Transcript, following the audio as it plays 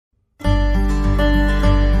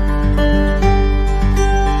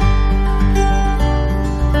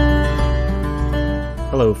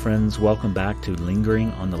Hello, friends. Welcome back to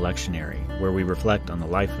Lingering on the Lectionary, where we reflect on the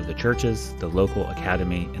life of the churches, the local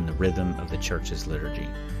academy, and the rhythm of the church's liturgy.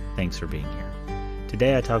 Thanks for being here.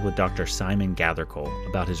 Today I talk with Dr. Simon Gathercole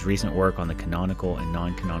about his recent work on the canonical and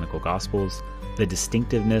non-canonical Gospels, the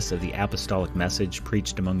distinctiveness of the apostolic message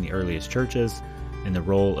preached among the earliest churches, and the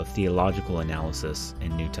role of theological analysis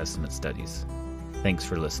in New Testament studies. Thanks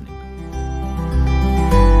for listening.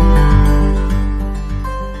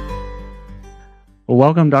 Well,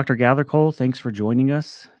 welcome, Dr. Gathercole. Thanks for joining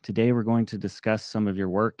us. Today we're going to discuss some of your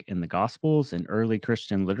work in the Gospels and early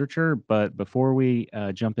Christian literature. But before we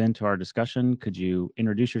jump into our discussion, could you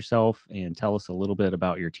introduce yourself and tell us a little bit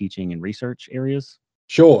about your teaching and research areas?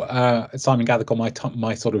 Sure. Simon Gathercole,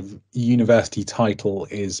 my sort of university title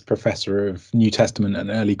is Professor of New Testament and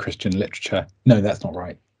Early Christian Literature. No, that's not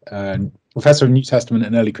right. Professor of New Testament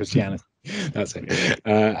and Early Christianity. That's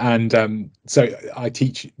it. So I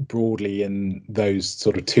teach broadly in those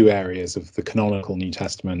sort of two areas of the canonical New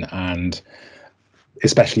Testament and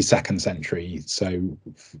especially second century. So,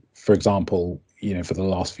 for example, for the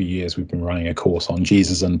last few years, we've been running a course on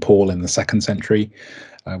Jesus and Paul in the second century,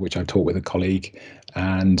 which I've taught with a colleague.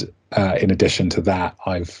 And in addition to that,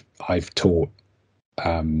 I've taught,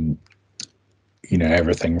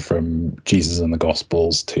 everything from Jesus and the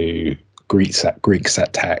Gospels to Greek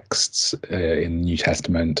set texts in the New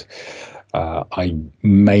Testament. I'm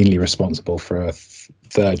mainly responsible for a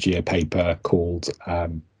third year paper called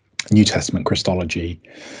New Testament Christology,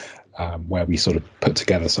 where we sort of put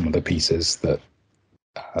together some of the pieces that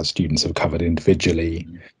students have covered individually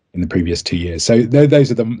in the previous 2 years. So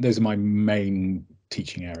those are my main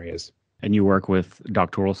teaching areas. And you work with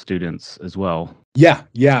doctoral students as well. Yeah.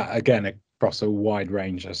 Again, across a wide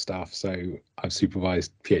range of stuff. So I've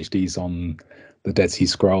supervised PhDs on the Dead Sea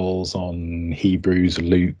Scrolls, on Hebrews,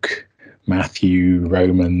 Luke, Matthew,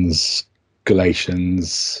 Romans,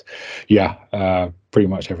 Galatians. Pretty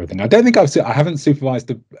much everything. I don't think I haven't supervised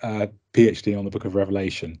a PhD on the Book of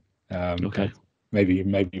Revelation. Okay.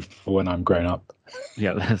 Maybe for when I'm grown up.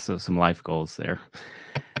 Yeah, that's some life goals there.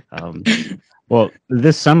 Well,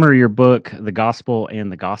 this summer, your book, The Gospel and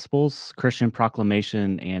the Gospels, Christian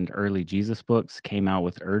Proclamation and Early Jesus Books, came out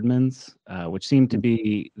with Eerdmans, which seemed to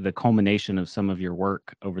be the culmination of some of your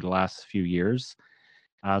work over the last few years.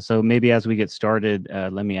 So maybe as we get started,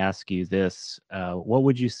 let me ask you this. What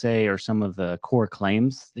would you say are some of the core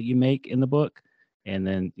claims that you make in the book? And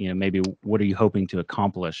then, maybe what are you hoping to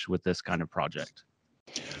accomplish with this kind of project?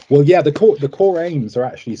 Well, yeah, the core aims are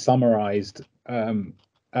actually summarized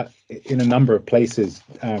in a number of places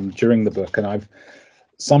during the book, and I've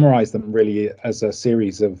summarized them really as a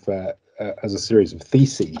series of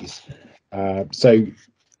theses. So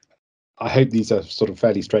I hope these are sort of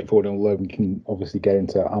fairly straightforward, although we can obviously get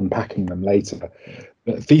into unpacking them later.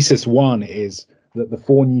 But thesis one is that the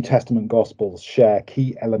four New Testament Gospels share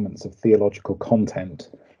key elements of theological content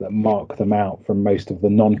that mark them out from most of the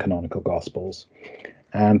non-canonical Gospels.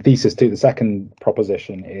 And thesis two, the second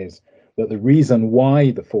proposition, is that the reason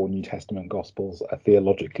why the four New Testament Gospels are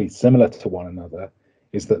theologically similar to one another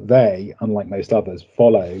is that they, unlike most others,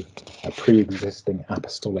 follow a pre-existing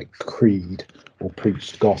apostolic creed or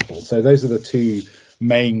preached gospel. So those are the two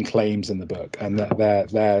main claims in the book, and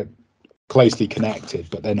they're closely connected,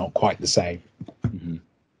 but they're not quite the same. Mm-hmm.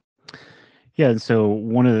 Yeah, so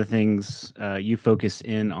one of the things you focus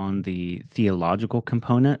in on the theological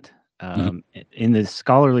component. In the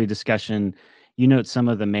scholarly discussion, you note some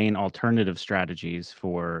of the main alternative strategies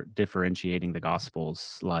for differentiating the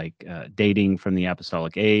Gospels, like dating from the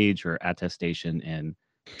apostolic age or attestation in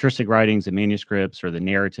patristic writings and manuscripts, or the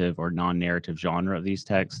narrative or non-narrative genre of these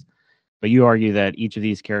texts. But you argue that each of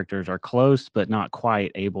these characters are close, but not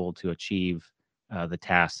quite able to achieve the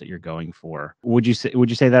task that you're going for. Would you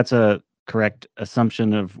say that's a correct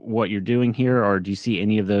assumption of what you're doing here, or do you see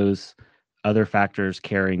any of those other factors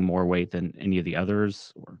carrying more weight than any of the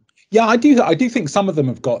others? Yeah, I do think some of them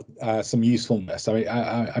have got some usefulness.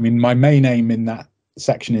 I mean, my main aim in that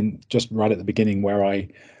section, in just right at the beginning, where I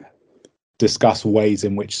discuss ways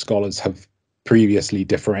in which scholars have previously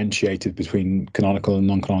differentiated between canonical and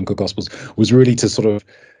non-canonical Gospels, was really to sort of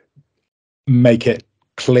make it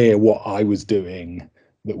clear what I was doing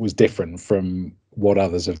that was different from what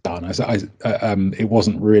others have done. It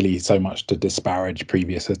wasn't really so much to disparage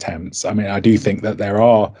previous attempts. I mean, I do think that there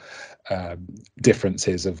are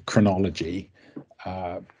differences of chronology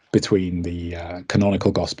between the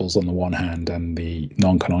canonical Gospels on the one hand and the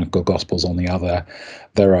non-canonical Gospels on the other.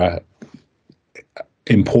 There are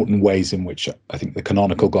important ways in which I think the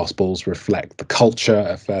canonical Gospels reflect the culture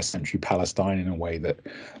of first century Palestine in a way that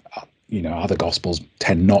other Gospels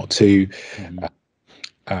tend not to.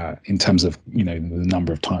 in terms of the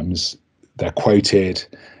number of times they're quoted.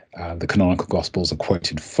 The canonical Gospels are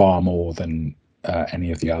quoted far more than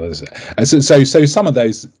any of the others. So some of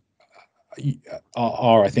those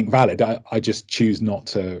are I think valid. I just choose not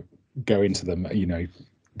to go into them.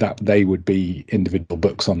 That they would be individual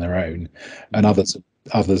books on their own, and others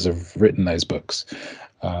have written those books.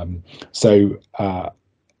 So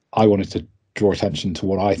I wanted to draw attention to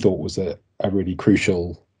what I thought was a really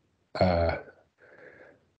crucial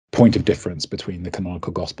point of difference between the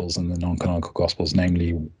canonical Gospels and the non-canonical Gospels,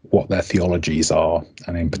 namely what their theologies are,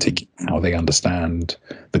 and in particular how they understand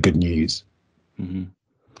the good news. Mm-hmm.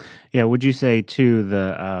 Yeah, would you say too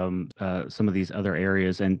some of these other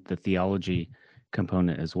areas and the theology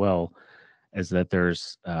component as well, is that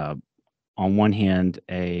there's on one hand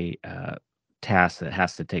a task that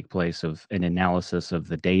has to take place of an analysis of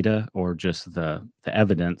the data or just the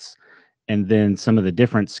evidence, and then some of the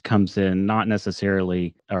difference comes in not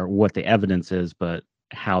necessarily or what the evidence is, but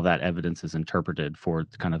how that evidence is interpreted for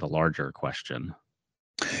kind of the larger question.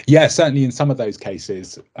 Yeah, certainly in some of those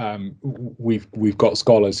cases, we've got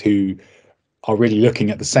scholars who are really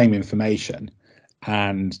looking at the same information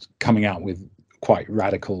and coming out with quite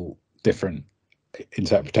radical different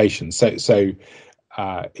interpretations. So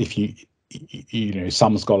if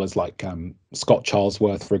some scholars like Scott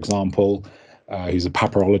Charlesworth, for example, who's a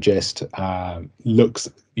papyrologist,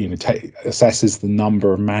 assesses the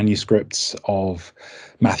number of manuscripts of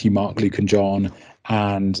Matthew, Mark, Luke, and John,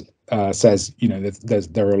 and says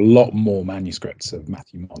there are a lot more manuscripts of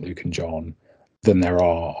Matthew, Mark, Luke, and John than there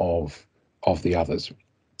are of the others.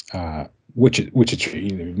 Which are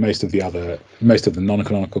true. Most of the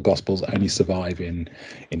non-canonical Gospels only survive in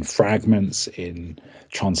fragments, in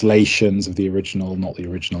translations of the original, not the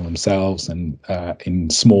original themselves, and in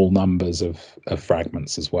small numbers of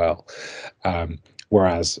fragments as well.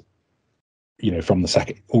 Whereas, from the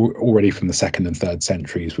second and third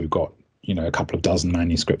centuries, we've got a couple of dozen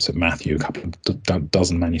manuscripts of Matthew, a couple of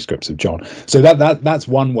dozen manuscripts of John. So that's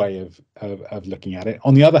one way of looking at it.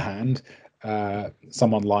 On the other hand,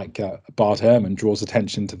 someone like Bart Eerdmans draws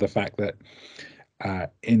attention to the fact that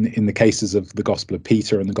in the cases of the Gospel of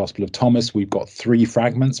Peter and the Gospel of Thomas, we've got 3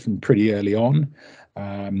 fragments from pretty early on,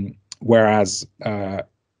 whereas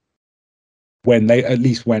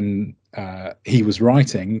when he was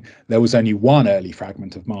writing, there was only one early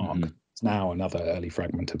fragment of Mark. Mm-hmm. It's now another early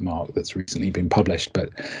fragment of Mark that's recently been published. But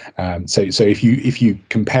so if you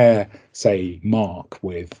compare, say, Mark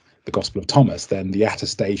with the Gospel of Thomas, then the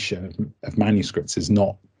attestation of manuscripts is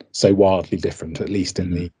not so wildly different, at least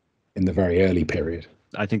in the very early period.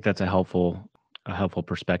 I think that's a helpful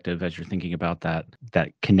perspective as you're thinking about that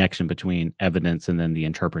connection between evidence and then the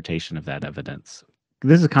interpretation of that evidence.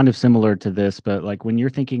 This is kind of similar to this, but like when you're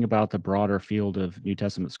thinking about the broader field of New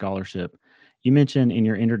Testament scholarship, you mentioned in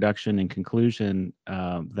your introduction and conclusion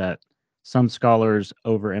that some scholars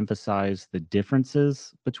overemphasize the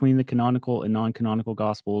differences between the canonical and non-canonical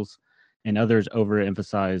Gospels, and others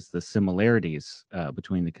overemphasize the similarities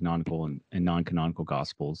between the canonical and non-canonical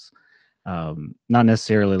Gospels. Not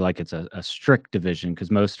necessarily like it's a strict division,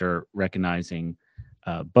 because most are recognizing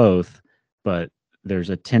both, but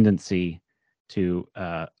there's a tendency to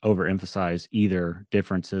overemphasize either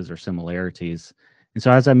differences or similarities. And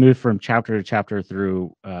so as I moved from chapter to chapter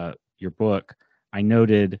through your book, I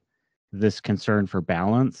noted this concern for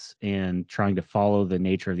balance and trying to follow the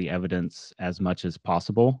nature of the evidence as much as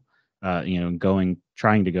possible,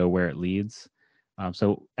 trying to go where it leads.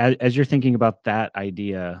 So as you're thinking about that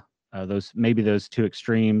idea, those two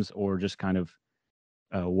extremes, or just kind of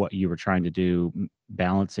what you were trying to do,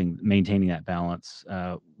 maintaining that balance,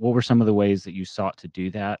 what were some of the ways that you sought to do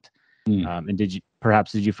that? And did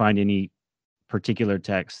you find any particular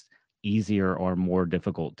text easier or more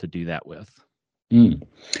difficult to do that with?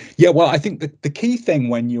 Yeah, well, I think the key thing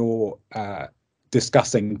when you're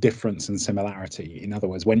discussing difference and similarity, in other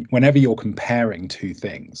words, whenever you're comparing two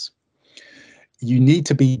things, you need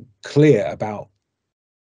to be clear about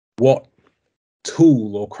what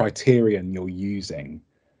tool or criterion you're using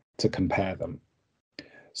to compare them.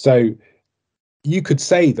 So you could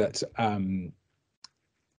say that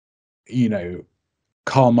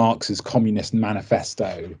Karl Marx's Communist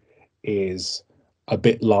Manifesto is a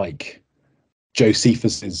bit like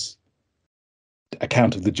Josephus's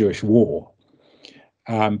account of the Jewish war,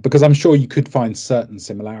 because I'm sure you could find certain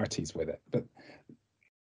similarities with it. But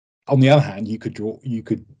on the other hand, you could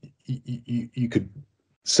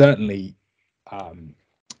certainly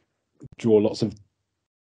draw lots of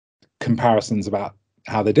comparisons about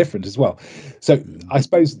how they're different as well. So I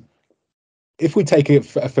suppose if we take a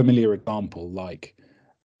familiar example like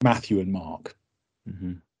Matthew and Mark,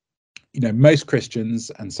 most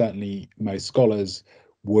Christians and certainly most scholars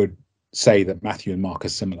would say that Matthew and Mark are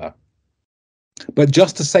similar. But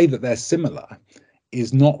just to say that they're similar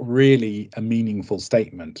is not really a meaningful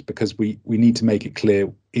statement, because we need to make it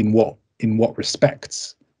clear in what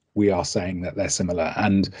respects we are saying that they're similar.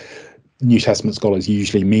 And New Testament scholars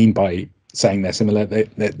usually mean by saying they're similar,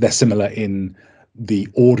 they're similar in the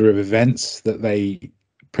order of events that they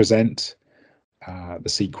present, the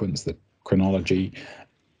sequence, the chronology,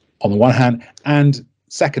 on the one hand, and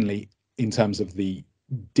secondly, in terms of the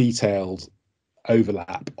detailed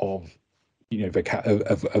overlap of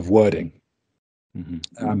of wording.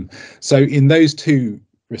 Mm-hmm. So in those two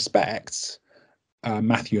respects,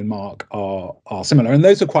 Matthew and Mark are similar, and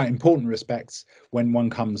those are quite important respects when one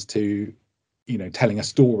comes to telling a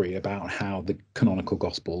story about how the canonical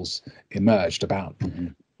Gospels emerged, about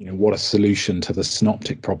what a solution to the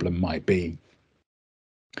synoptic problem might be.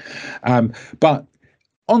 But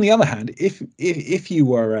on the other hand, if you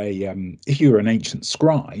were an ancient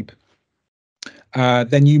scribe,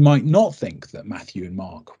 then you might not think that Matthew and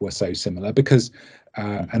Mark were so similar, because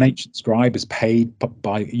an ancient scribe is paid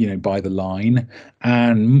by the line,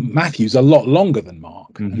 and Matthew's a lot longer than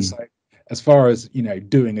Mark. Mm-hmm. And so, as far as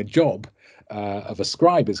doing a job of a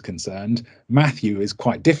scribe is concerned, Matthew is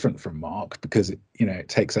quite different from Mark, because it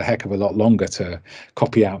takes a heck of a lot longer to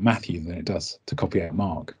copy out Matthew than it does to copy out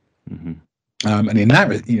Mark. Mm-hmm. And in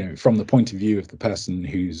that, from the point of view of the person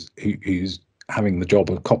who's having the job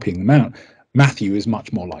of copying them out, Matthew is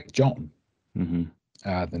much more like John. Mm-hmm.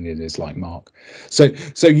 Than it is like Mark. So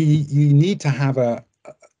you need to have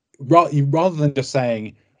rather than just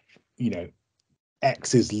saying,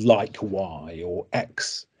 X is like Y or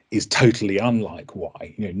X is totally unlike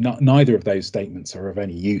Y. Neither of those statements are of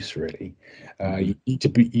any use, really. Mm-hmm.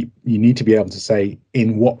 You need to be able to say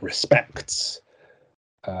in what respects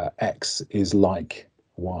X is like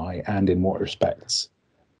Y, and in what respects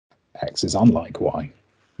X is unlike Y.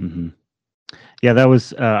 Mm-hmm. Yeah, that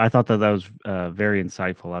was. I thought that was very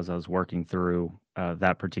insightful as I was working through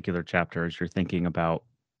that particular chapter. As you're thinking about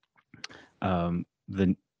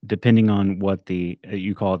depending on what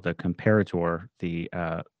you call it, the comparator, the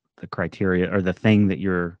criteria or the thing that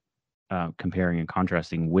you're comparing and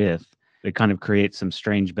contrasting with, it kind of creates some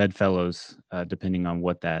strange bedfellows depending on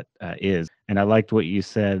what that is. And I liked what you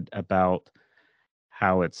said about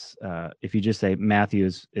how it's if you just say Matthew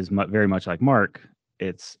is very much like Mark,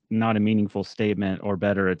 it's not a meaningful statement, or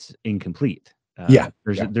better, it's incomplete.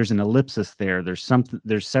 There's an ellipsis there.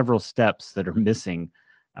 There's several steps that are missing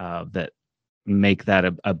that make that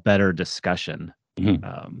a better discussion.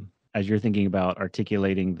 Mm-hmm. As you're thinking about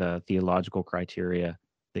articulating the theological criteria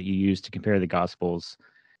that you use to compare the Gospels,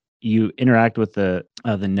 you interact with the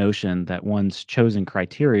notion that one's chosen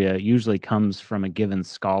criteria usually comes from a given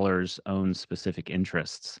scholar's own specific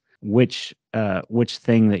interests. Which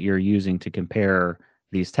thing that you're using to compare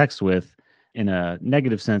these texts with, in a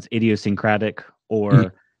negative sense, idiosyncratic,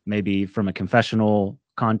 or maybe from a confessional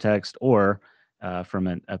context, or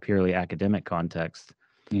from a purely academic context.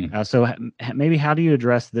 So maybe how do you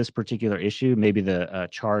address this particular issue, maybe the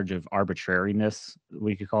charge of arbitrariness,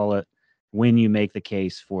 we could call it, when you make the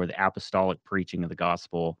case for the apostolic preaching of the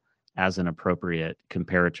gospel as an appropriate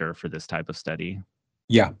comparator for this type of study?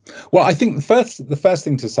 Yeah, well, I think the first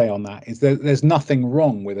thing to say on that is that there's nothing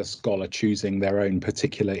wrong with a scholar choosing their own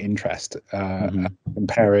particular interest,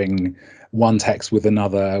 comparing one text with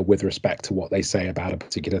another with respect to what they say about a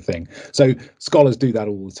particular thing. So scholars do that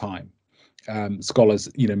all the time. Scholars,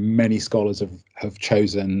 many scholars have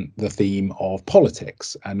chosen the theme of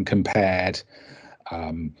politics and compared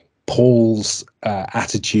Paul's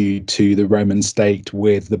attitude to the Roman state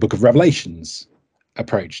with the Book of Revelation's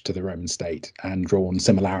approach to the Roman state, and drawn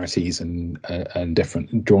similarities and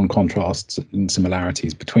drawn contrasts and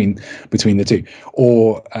similarities between the two.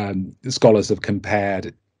 Or scholars have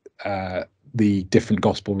compared the different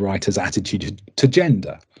gospel writers' attitude to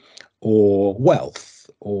gender, or wealth,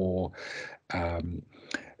 or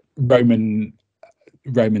Roman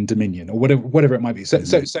dominion, or whatever it might be. So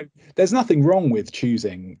there's nothing wrong with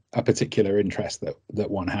choosing a particular interest that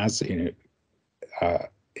one has.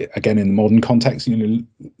 Again, in the modern context,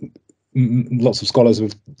 lots of scholars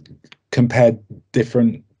have compared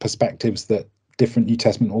different perspectives that different New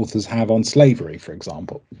Testament authors have on slavery, for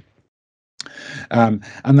example, and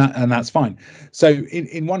that's fine. So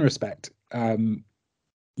in one respect, I'm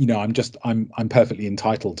perfectly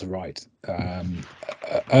entitled to write a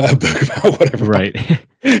book about whatever. Right.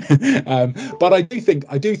 But I do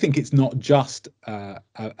think it's not just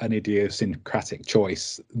an idiosyncratic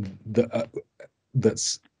choice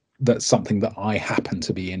that's something that I happen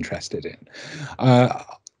to be interested in.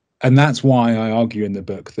 and that's why I argue in the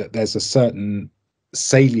book that there's a certain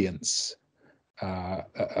salience, that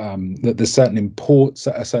there's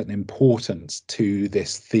a certain importance to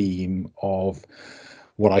this theme of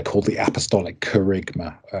what I call the apostolic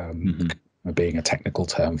kerygma, being a technical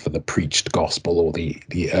term for the preached gospel or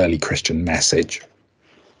the early Christian message.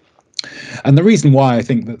 And the reason why I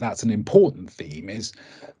think that that's an important theme is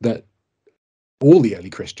that all the early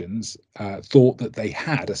Christians thought that they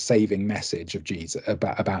had a saving message of Jesus,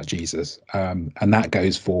 about Jesus, and that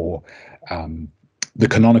goes for the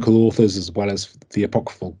canonical authors as well as the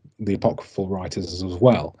apocryphal writers as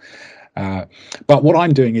well. But what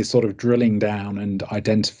I'm doing is sort of drilling down and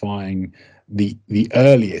identifying the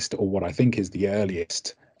earliest, or what I think is the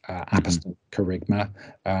earliest apostolic kerygma,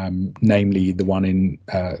 namely the one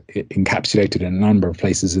encapsulated in a number of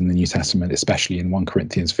places in the New Testament, especially in 1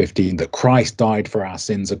 Corinthians 15, that Christ died for our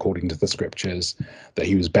sins according to the scriptures, that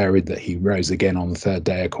he was buried, that he rose again on the third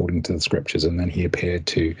day according to the scriptures, and then he appeared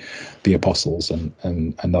to the apostles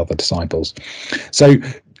and other disciples. So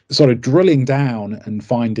sort of drilling down and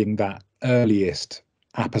finding that earliest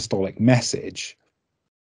apostolic message,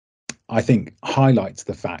 I think highlights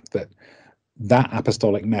the fact that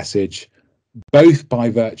apostolic message, both by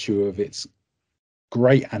virtue of its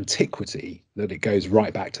great antiquity, that it goes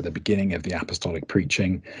right back to the beginning of the apostolic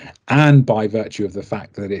preaching, and by virtue of the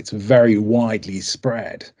fact that it's very widely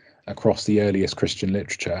spread across the earliest Christian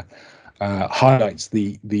literature, highlights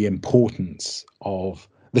the importance of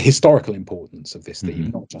the historical importance of this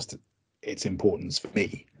theme, not just its importance for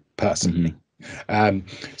me personally.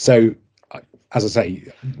 So as I say,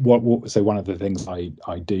 so one of the things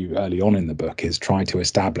I do early on in the book is try to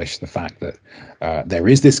establish the fact that there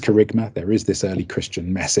is this kerygma, there is this early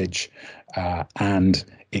Christian message, and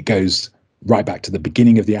it goes right back to the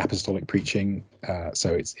beginning of the apostolic preaching.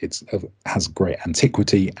 So it has great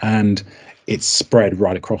antiquity, and it's spread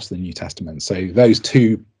right across the New Testament. So those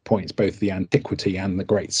 2 points, both the antiquity and the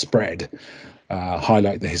great spread,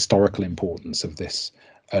 highlight the historical importance of this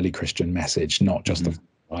early Christian message, not just the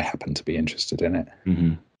I happen to be interested in it.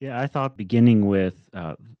 Yeah, I thought beginning with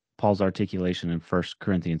Paul's articulation in 1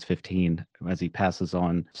 Corinthians 15, as he passes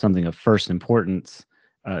on something of first importance,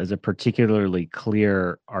 is a particularly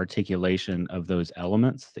clear articulation of those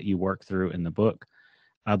elements that you work through in the book.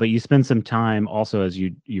 But you spend some time also, as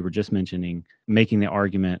you were just mentioning, making the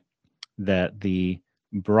argument that the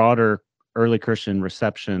broader early Christian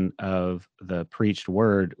reception of the preached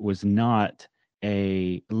word was not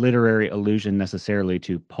a literary allusion necessarily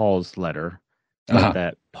to Paul's letter, but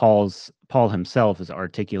that Paul himself is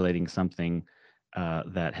articulating something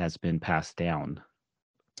that has been passed down.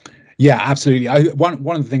 Yeah, absolutely. One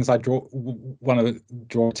of the things I want to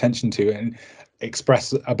draw attention to and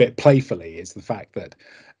express a bit playfully is the fact that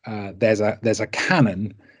there's a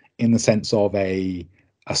canon in the sense of a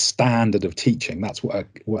standard of teaching. That's what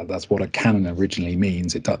a canon originally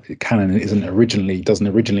means. Canon doesn't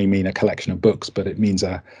originally mean a collection of books, but it means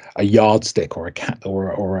a yardstick or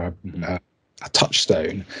a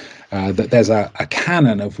touchstone. That there's a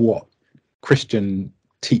canon of what Christian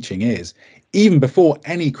teaching is, even before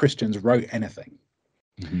any Christians wrote anything.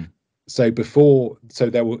 So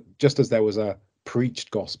there were, just as there was a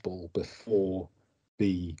preached gospel before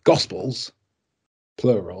the Gospels,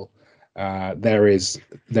 plural, there is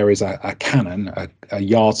a canon, a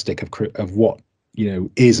yardstick of what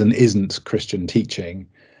is and isn't Christian teaching,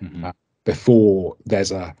 before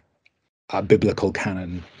there's a biblical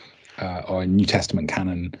canon or a New Testament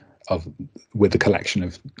canon with the collection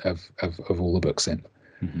of all the books in.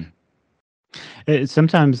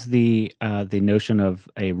 Sometimes the notion of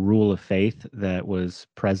a rule of faith that was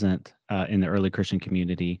present in the early Christian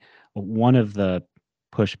community, one of the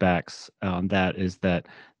pushbacks on that is that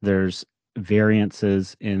there's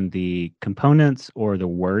variances in the components or the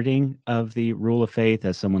wording of the rule of faith,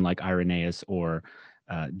 as someone like Irenaeus or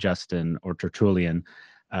Justin or Tertullian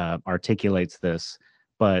articulates this.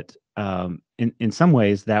 But in some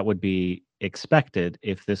ways, that would be expected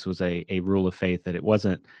if this was a rule of faith, that it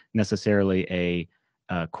wasn't necessarily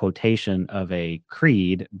a quotation of a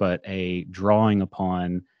creed, but a drawing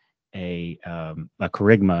upon a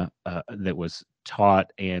kerygma that was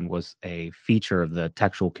taught and was a feature of the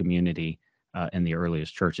textual community in the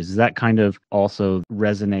earliest churches. Does that kind of also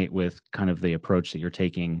resonate with kind of the approach that you're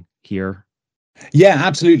taking here? Yeah,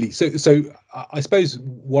 absolutely. So I suppose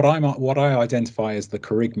what I identify as the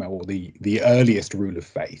kerygma, or the earliest rule of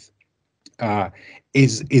faith,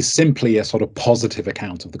 is simply a sort of positive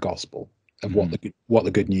account of the gospel, of what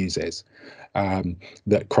the good news is,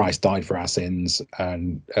 that Christ died for our sins,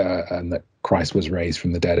 and that Christ was raised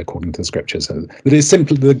from the dead according to the scriptures. And that is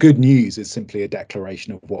simply, the good news is simply a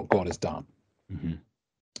declaration of what God has done.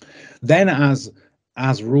 Then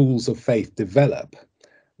as rules of faith develop,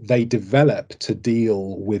 they develop to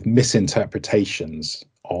deal with misinterpretations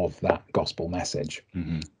of that gospel message.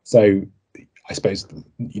 So I suppose,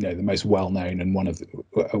 the most well-known and one of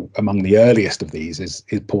among the earliest of these is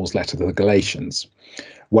Paul's letter to the Galatians,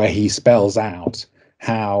 where he spells out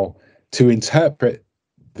how to interpret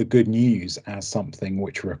the good news as something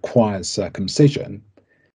which requires circumcision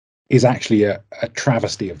is actually a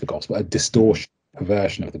travesty of the gospel, a distortion, a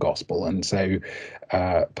version of the gospel. And so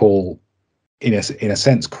Paul, in a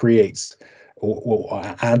sense, creates or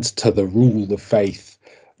adds to the rule of faith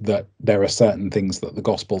that there are certain things that the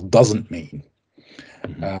gospel doesn't mean,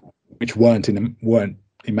 which weren't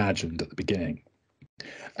imagined at the beginning.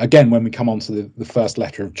 Again, when we come on to the first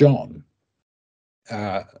letter of John,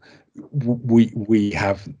 we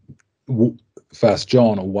have First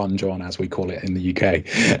John, or 1 John as we call it in the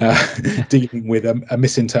UK, dealing with a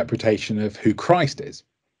misinterpretation of who Christ is.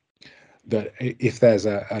 That if there's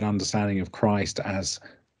an understanding of Christ as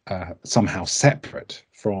somehow separate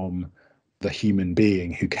from the human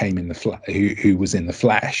being who came in the who was in the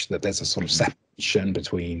flesh, that there's a sort of separation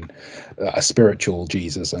between a spiritual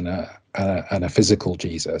Jesus and a physical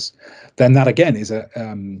Jesus, then that again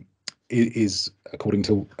is according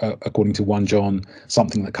to 1 John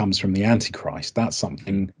something that comes from the Antichrist. That's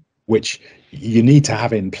something which you need to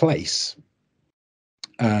have in place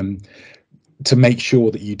to make sure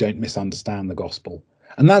that you don't misunderstand the gospel.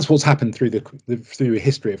 And that's what's happened through the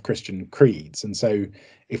history of Christian creeds. And so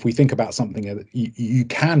if we think about something that you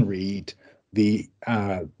can read the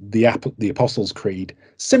Apostles' Creed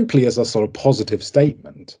simply as a sort of positive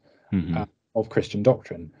statement of Christian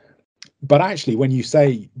doctrine. But actually,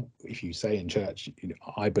 if you say in church,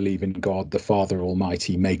 I believe in God, the Father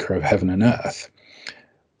Almighty, maker of heaven and earth,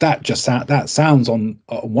 that sounds on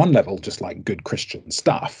one level just like good Christian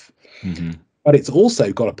stuff. But it's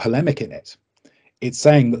also got a polemic in it. It's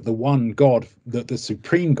saying that the one God, that the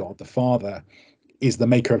supreme God, the Father, is the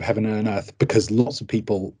maker of heaven and earth, because lots of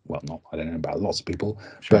people, I don't know about lots of people,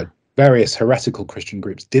 but various heretical Christian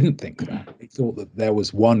groups didn't think that. They thought that there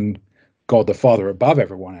was one God the Father above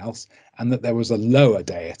everyone else, and that there was a lower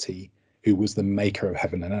deity who was the maker of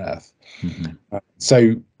heaven and earth.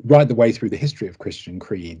 So right the way through the history of Christian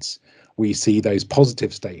creeds, we see those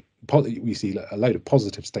we see a load of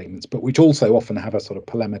positive statements, but which also often have a sort of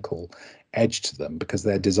polemical edge to them, because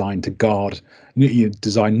they're designed to guard,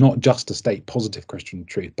 designed not just to state positive Christian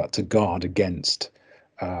truth, but to guard against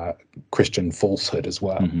Christian falsehood as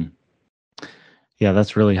well. Yeah,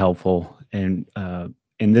 that's really helpful. And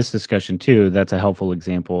in this discussion too, that's a helpful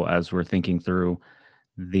example as we're thinking through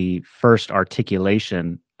the first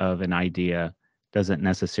articulation of an idea doesn't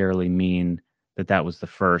necessarily mean that was the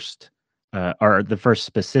first or the first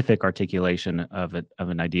specific articulation of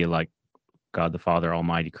an idea, like God the Father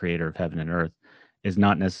Almighty, creator of heaven and earth, is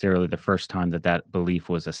not necessarily the first time that belief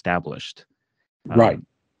was established. Right.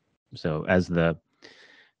 So as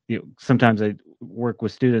sometimes I work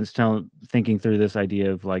with students thinking through this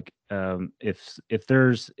idea of like, if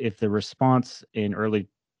the response in early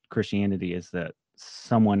Christianity is that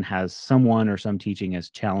someone or some teaching has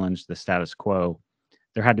challenged the status quo,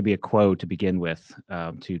 there had to be a quo to begin with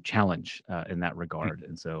to challenge in that regard.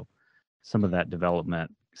 And so some of that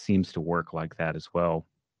development seems to work like that as well.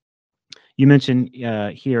 You mentioned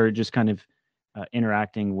here just kind of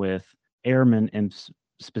interacting with Eerdmans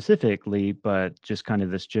specifically, but just kind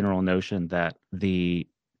of this general notion that the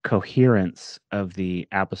coherence of the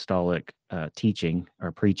apostolic teaching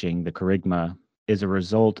or preaching, the kerygma, is a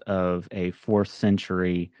result of a 4th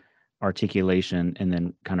century articulation and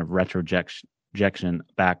then kind of retrojection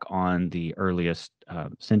back on the earliest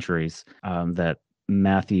centuries, that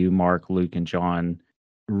Matthew, Mark, Luke, and John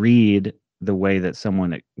read the way that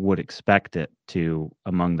someone would expect it to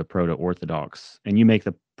among the proto-Orthodox. And you make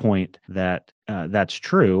the point that that's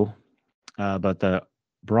true, but the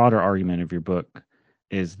broader argument of your book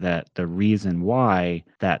is that the reason why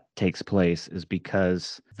that takes place is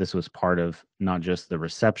because this was part of not just the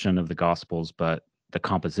reception of the Gospels, but the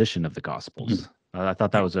composition of the Gospels. I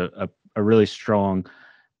thought that was a really strong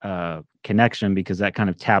connection, because that kind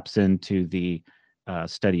of taps into the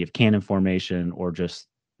study of canon formation, or just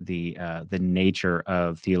the nature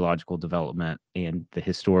of theological development and the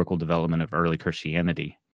historical development of early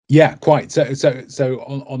Christianity. Yeah, quite. So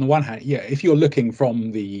on the one hand, if you're looking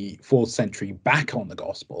from the 4th century back on the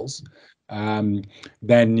Gospels, then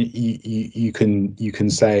you can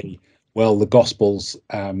say, well, the Gospels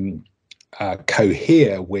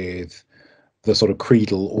cohere with the sort of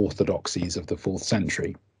creedal orthodoxies of the 4th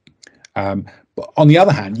century. But on the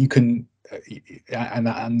other hand, you can,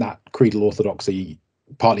 and that creedal orthodoxy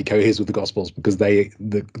partly coheres with the Gospels because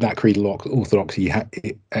that creedal orthodoxy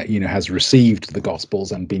has received the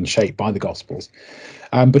Gospels and been shaped by the Gospels.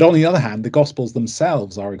 But on the other hand, the Gospels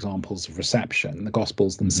themselves are examples of reception. The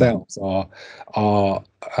Gospels themselves are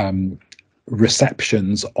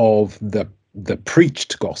receptions of the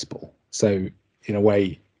preached gospel. So in a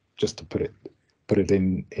way, just to put it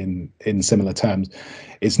in similar terms,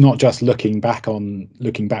 it's not just looking back from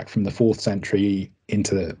the 4th century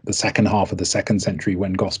into the second half of the 2nd century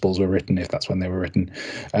when Gospels were written, if that's when they were written,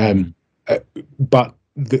 but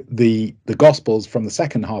the Gospels from the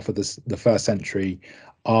second half of the 1st century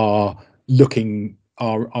are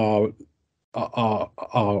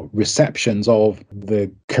receptions of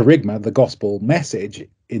the kerygma, the gospel message,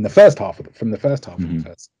 in the first half of the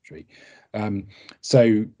 1st century.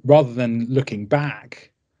 So rather than looking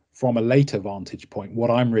back from a later vantage point, what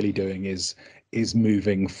I'm really doing is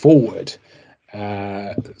moving forward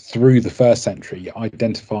through the 1st century,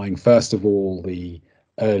 identifying first of all the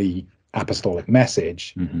early apostolic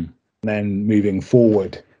message, then moving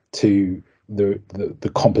forward to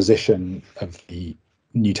the composition of the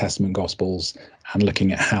New Testament Gospels and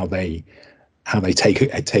looking at how they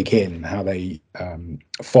take in, how they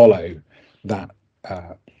follow that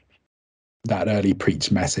early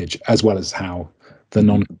preached message, as well as how the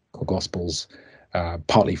non-canonical Gospels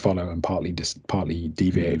partly follow and partly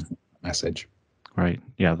deviate from the message. Right.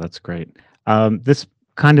 Yeah, that's great. This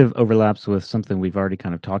kind of overlaps with something we've already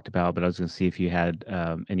kind of talked about, but I was going to see if you had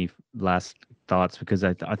any last thoughts, because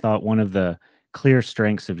I thought one of the clear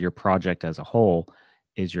strengths of your project as a whole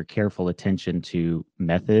is your careful attention to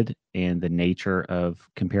method and the nature of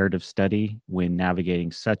comparative study when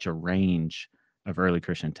navigating such a range of early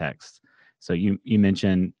Christian texts. So you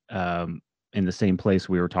mentioned in the same place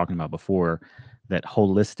we were talking about before that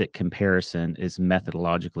holistic comparison is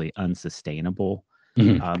methodologically unsustainable.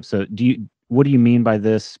 So what do you mean by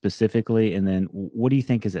this specifically? And then what do you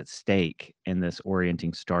think is at stake in this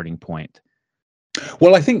orienting starting point?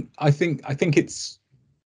 Well, I think it's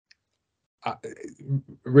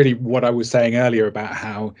really what I was saying earlier about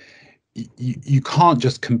how you can't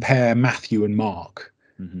just compare Matthew and Mark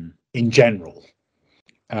in general,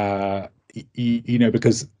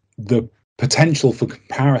 because the potential for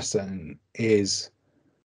comparison is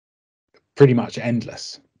pretty much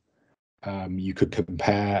endless. You could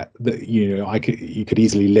compare you could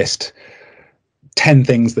easily list 10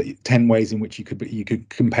 ways in which you could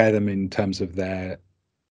compare them in terms of their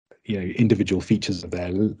individual features of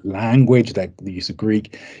their language, the use of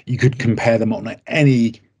Greek. You could compare them on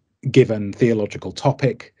any given theological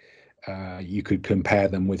topic. You could compare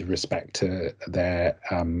them with respect to their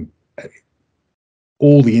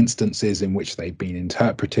all the instances in which they've been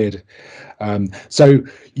interpreted. So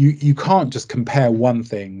you can't just compare one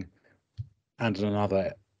thing and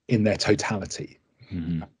another in their totality.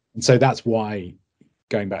 And so that's why,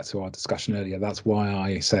 going back to our discussion earlier, that's why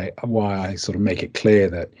I sort of make it clear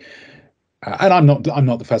that, and I'm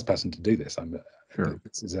not the first person to do this. Sure.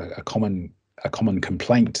 This is a common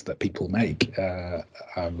complaint that people make, that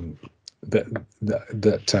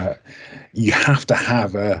you have to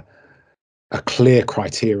have a clear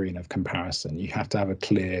criterion of comparison. You have to have a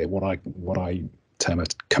clear what I term a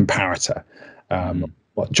comparator,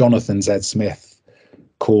 what Jonathan Z. Smith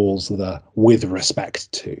calls the with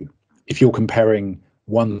respect to. If you're comparing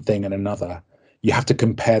one thing and another, you have to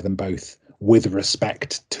compare them both with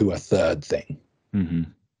respect to a third thing.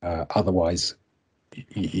 Otherwise,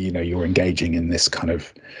 you're engaging in this kind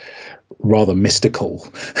of rather mystical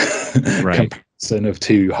comparison of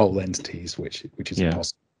two whole entities, which is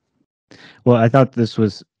impossible. Well, I thought you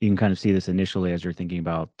can kind of see this initially as you're thinking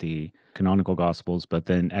about the canonical Gospels, but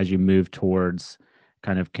then as you move towards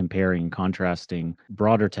kind of comparing, contrasting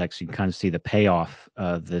broader texts, you can kind of see the payoff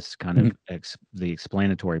of this kind of the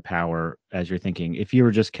explanatory power as you're thinking. If you were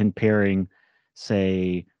just comparing,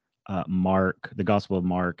 say, Mark, the Gospel of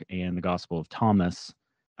Mark and the Gospel of Thomas,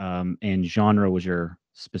 and genre was your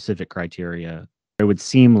specific criteria, it would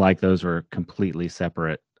seem like those were completely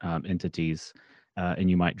separate entities. And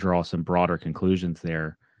you might draw some broader conclusions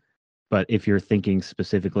there. But if you're thinking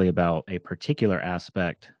specifically about a particular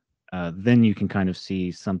aspect, then you can kind of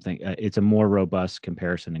see something. It's a more robust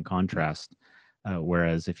comparison and contrast.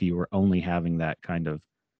 Whereas if you were only having that kind of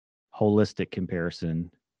holistic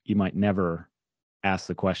comparison, you might never ask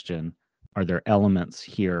the question, are there elements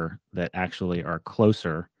here that actually are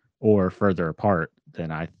closer or further apart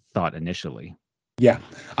than I thought initially? Yeah,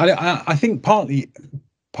 I think partly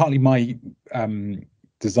my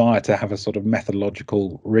desire to have a sort of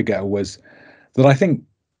methodological rigor was that I think,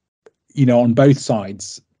 on both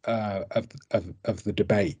sides of the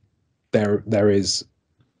debate, there is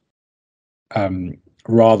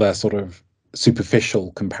rather sort of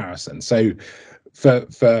superficial comparison. So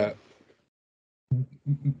for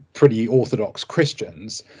pretty orthodox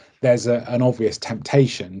Christians, there's an obvious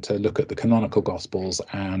temptation to look at the canonical Gospels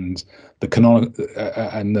and the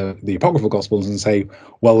Apocryphal Gospels and say,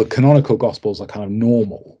 well, the canonical Gospels are kind of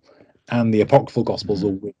normal, and the Apocryphal Gospels are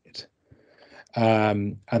weird.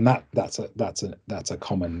 And that's a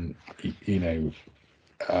common,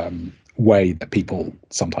 way that people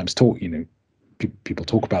sometimes talk. People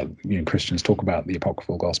talk about, Christians talk about the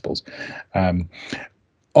Apocryphal Gospels. On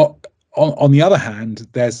the other hand,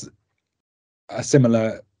 there's a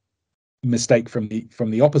similar mistake from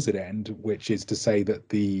the opposite end, which is to say that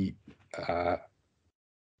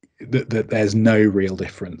that there's no real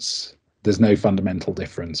difference. There's no fundamental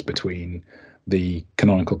difference between the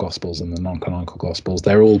canonical Gospels and the non-canonical Gospels.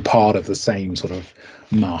 They're all part of the same sort of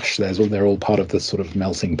mush. They're all part of the sort of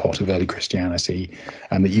melting pot of early Christianity,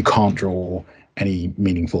 and that you can't draw any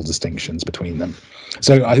meaningful distinctions between them.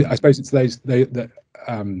 So I suppose it's those that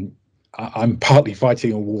I'm partly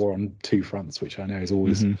fighting a war on two fronts, which I know is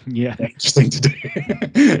always interesting to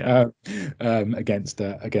do against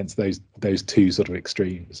those two sort of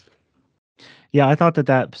extremes. Yeah, I thought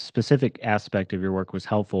that specific aspect of your work was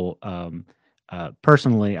helpful.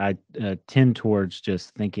 Personally, I tend towards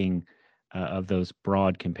just thinking of those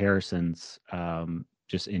broad comparisons,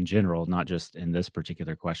 just in general, not just in this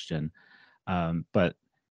particular question, but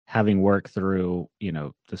having worked through,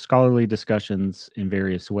 the scholarly discussions in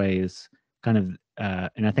various ways, kind of,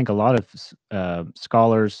 and I think a lot of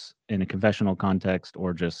scholars in a confessional context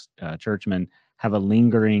or just churchmen have a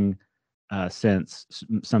lingering sense,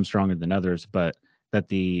 some stronger than others, but that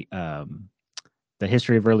the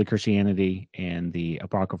history of early Christianity and the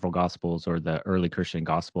Apocryphal Gospels, or the early Christian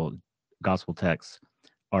gospel texts,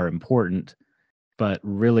 are important, but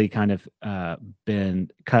really kind of been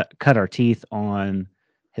cut our teeth on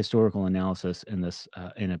historical analysis in this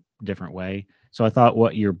in a different way. So I thought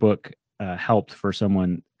what your book helped for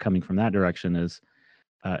someone coming from that direction is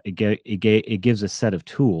it gives a set of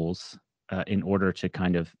tools in order to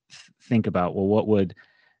kind of think about, well, what would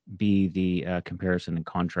be the comparison and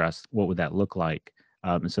contrast? What would that look like?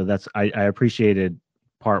 And so I appreciated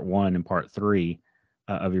part 1 and part 3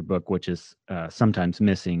 of your book, which is sometimes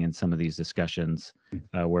missing in some of these discussions,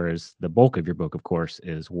 whereas the bulk of your book, of course,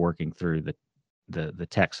 is working through the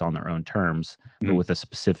texts on their own terms, but with a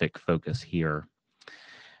specific focus here.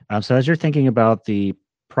 So as you're thinking about the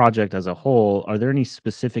project as a whole, are there any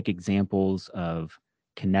specific examples of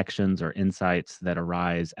connections or insights that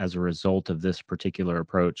arise as a result of this particular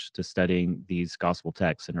approach to studying these gospel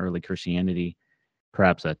texts in early Christianity?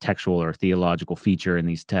 Perhaps a textual or theological feature in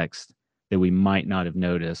these texts that we might not have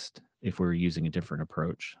noticed if we were using a different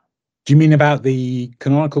approach? Do you mean about the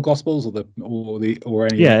canonical Gospels or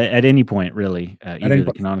any? Yeah, at any point, really, either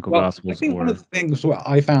the canonical Gospels. I think one of the things what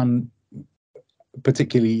I found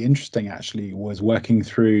particularly interesting actually was working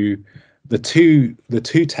through the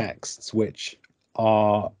two texts which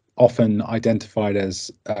are often identified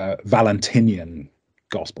as Valentinian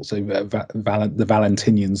Gospels. So the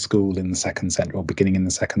Valentinian school in the 2nd century, or beginning in the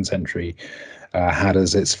 2nd century, had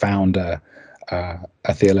as its founder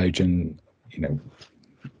a theologian,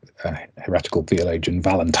 heretical theologian,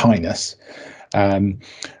 Valentinus,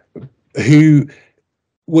 who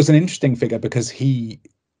was an interesting figure because he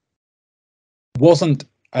wasn't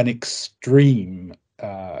an extreme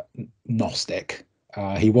Gnostic.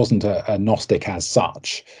 He wasn't a Gnostic as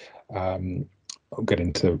such. I'll get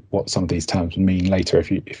into what some of these terms mean later,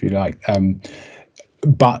 if you like.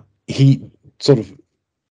 But he sort of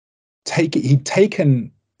he'd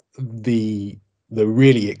taken the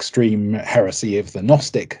really extreme heresy of the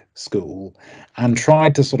Gnostic school and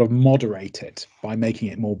tried to sort of moderate it by making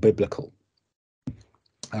it more biblical,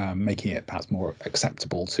 making it perhaps more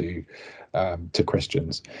acceptable to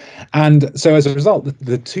Christians. And so as a result,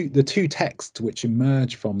 the two texts which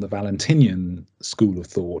emerge from the Valentinian school of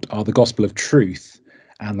thought are the Gospel of Truth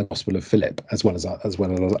and the Gospel of Philip, as well as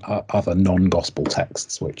other non-gospel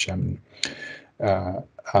texts, which I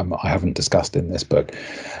haven't discussed in this book.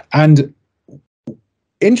 And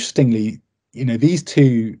interestingly, these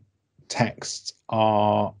two texts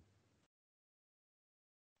are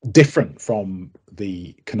different from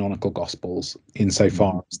the canonical Gospels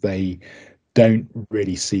insofar as they don't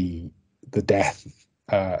really see the death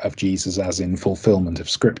of Jesus as in fulfillment of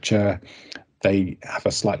Scripture. They have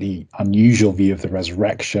a slightly unusual view of the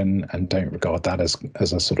resurrection and don't regard that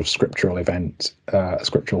as a sort of scriptural event, a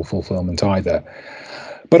scriptural fulfillment either.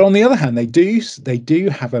 But on the other hand, they do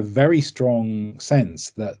have a very strong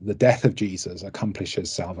sense that the death of Jesus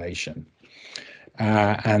accomplishes salvation.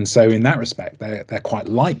 And so in that respect, they're quite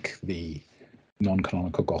like the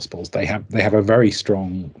non-canonical Gospels. They have a very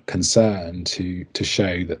strong concern to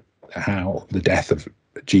show that how the death of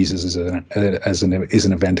Jesus is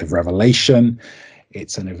an event of revelation.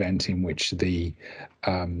 It's an event in which the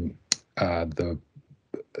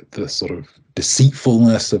sort of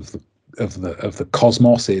deceitfulness of the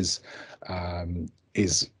cosmos is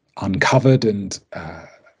uncovered, and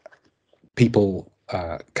people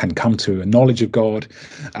can come to a knowledge of God,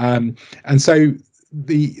 and so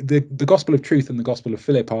the Gospel of Truth and the Gospel of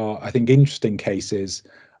Philip are, I think, interesting cases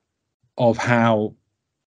of how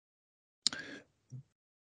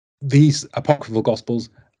these apocryphal Gospels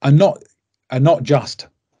are not just,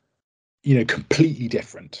 completely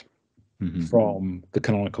different from the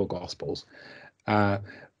canonical Gospels,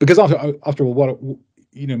 because after all, what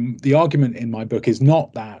the argument in my book is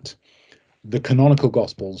not that the canonical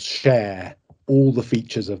Gospels share all the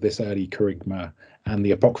features of this early kerygma and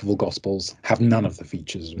the apocryphal Gospels have none of the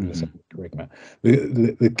features of this early kerygma.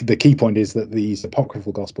 The key point is that these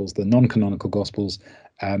apocryphal Gospels, the non-canonical Gospels,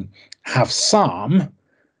 have some,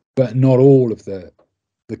 but not all of the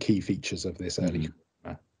key features of this early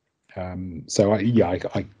kerygma. So I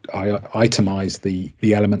itemize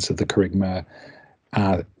the elements of the kerygma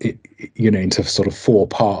into sort of four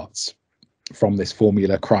parts from this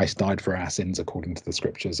formula: Christ died for our sins according to the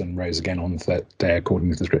scriptures and rose again on the third day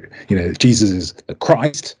according to the scripture. Jesus is the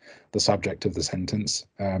Christ, the subject of the sentence.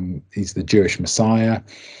 He's the Jewish Messiah.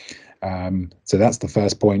 So that's the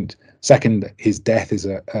first point. Second, his death is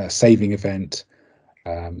a saving event.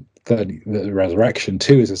 Thirdly, the resurrection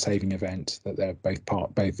too is a saving event, that they're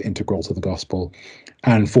both integral to the gospel.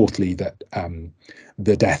 And fourthly, that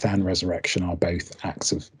the death and resurrection are both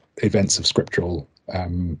events of scriptural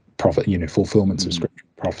fulfillments of scriptural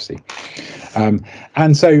prophecy.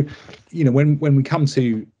 And so, when we come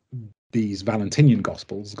to these Valentinian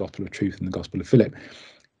Gospels, the Gospel of Truth and the Gospel of Philip,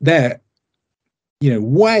 they're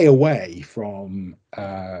way away from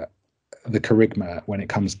the kerygma when it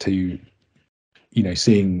comes to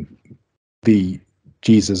seeing the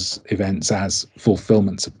Jesus events as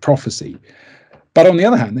fulfillments of prophecy. But on the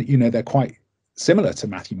other hand, they're quite similar to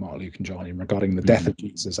Matthew, Mark, Luke, and John in regarding the death of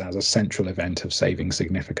Jesus as a central event of saving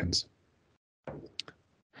significance.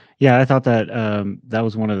 Yeah, I thought that that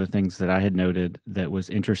was one of the things that I had noted that was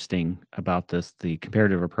interesting about this. The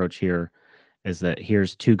comparative approach here is that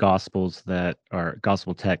here's two gospels that are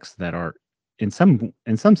gospel texts that are in some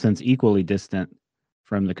sense equally distant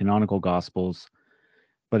from the canonical gospels,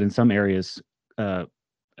 but in some areas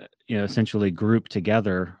essentially grouped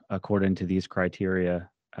together according to these criteria,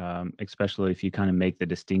 especially if you kind of make the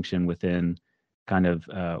distinction within kind of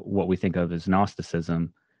what we think of as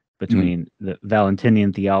Gnosticism, between the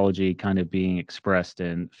Valentinian theology kind of being expressed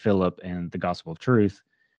in Philip and the Gospel of Truth,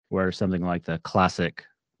 where something like the classic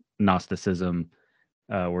Gnosticism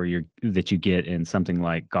that you get in something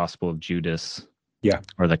like Gospel of Judas,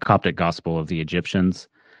 or the Coptic Gospel of the Egyptians.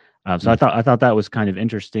 So I thought that was kind of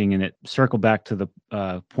interesting, and it circled back to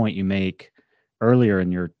the point you make earlier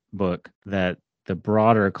in your book, that the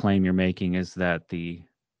broader claim you're making is that the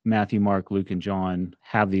Matthew, Mark, Luke, and John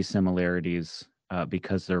have these similarities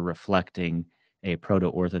because they're reflecting a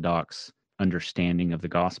proto-Orthodox understanding of the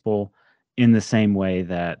gospel, in the same way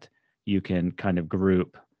that you can kind of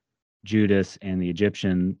group Judas and the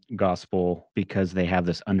Egyptian gospel because they have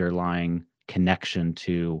this underlying connection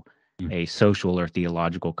to a social or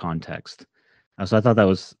theological context. So I thought that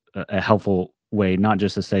was a helpful way, not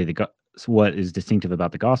just to say what is distinctive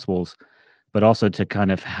about the Gospels, but also to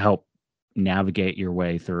kind of help navigate your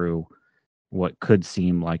way through what could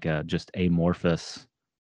seem like a just amorphous,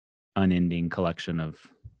 unending collection of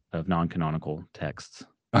non-canonical texts.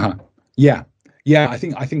 Yeah. I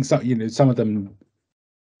think some some of them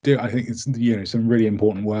do. I think it's some really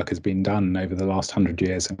important work has been done over the last 100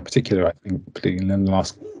 years, in particular. I think particularly in the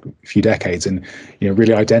last few decades, and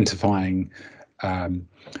really identifying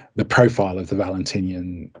the profile of the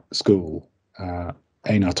Valentinian school.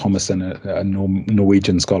 Einar Thomason, a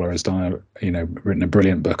Norwegian scholar, has written a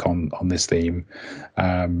brilliant book on this theme,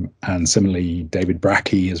 and similarly, David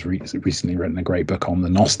Brackey has recently written a great book on the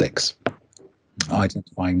Gnostics,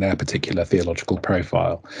 identifying their particular theological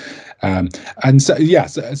profile. And so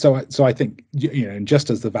I think just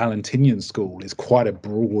as the Valentinian school is quite a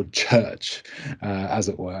broad church, as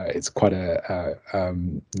it were, it's quite a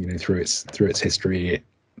through its history, it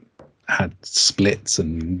had splits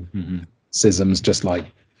and schisms, just like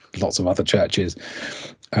lots of other churches.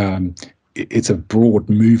 It's a broad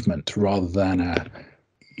movement rather than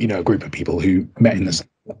a group of people who met in the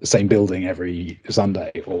same building every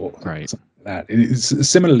Sunday or something like that. It's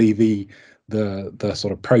similarly the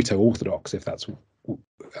sort of proto-Orthodox, if that's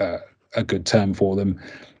a good term for them,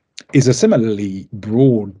 is a similarly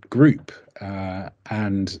broad group,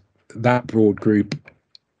 and that broad group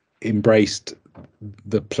embraced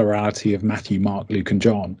the plurality of Matthew, Mark, Luke, and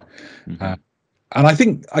John. Mm-hmm. And I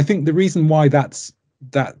think the reason why that's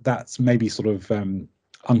maybe sort of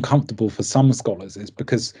uncomfortable for some scholars is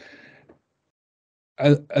because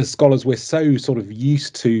as scholars we're so sort of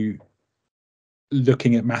used to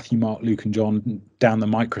looking at Matthew, Mark, Luke, and John down the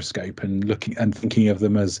microscope and looking and thinking of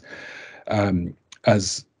them as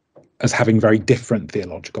having very different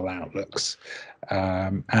theological outlooks,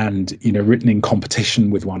 and written in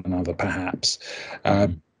competition with one another, perhaps.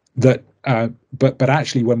 But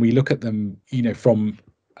actually, when we look at them, from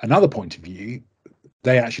another point of view,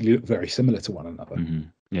 they actually look very similar to one another. Mm-hmm.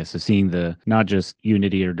 Yeah. So seeing the not just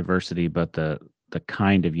unity or diversity, but the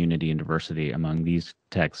kind of unity and diversity among these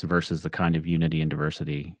texts versus the kind of unity and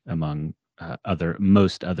diversity among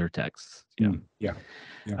most other texts. Yeah.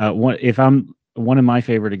 One of my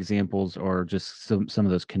favorite examples, or just some of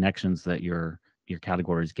those connections that your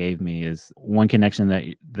categories gave me, is one connection that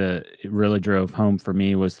it really drove home for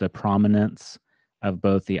me was the prominence of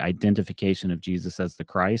both the identification of Jesus as the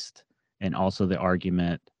Christ and also the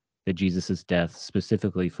argument that Jesus's death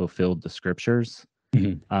specifically fulfilled the scriptures.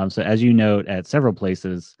 Mm-hmm. So as you note at several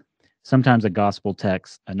places, sometimes a gospel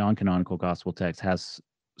text, a non-canonical gospel text, has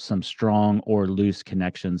some strong or loose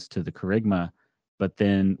connections to the kerygma. But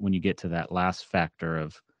then when you get to that last factor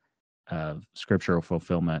of scriptural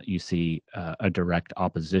fulfillment, you see a direct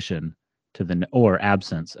opposition to or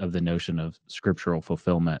absence of the notion of scriptural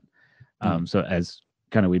fulfillment. So as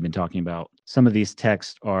kind of we've been talking about, some of these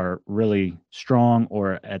texts are really strong,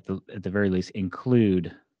 or at the very least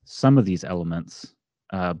include some of these elements.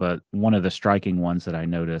 But one of the striking ones that I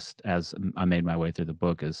noticed as I made my way through the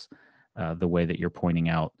book is the way that you're pointing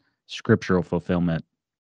out scriptural fulfillment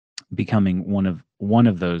becoming one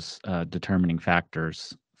of those determining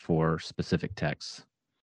factors for specific texts.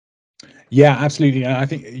 Yeah, absolutely. And I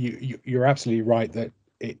think you're absolutely right that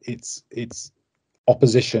it's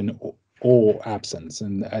opposition or absence,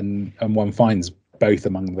 and one finds both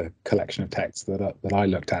among the collection of texts that I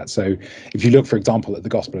looked at. So if you look, for example, at the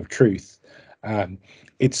Gospel of Truth,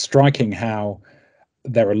 it's striking how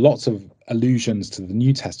there are lots of allusions to the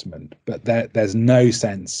New Testament, but there's no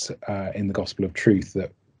sense in the Gospel of Truth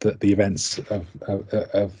that the events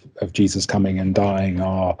of Jesus coming and dying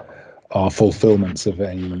are fulfillments of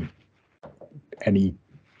any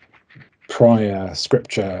prior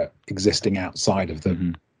scripture existing outside of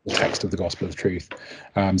the text of the Gospel of Truth.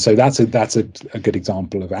 So that's a good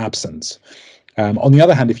example of absence. On the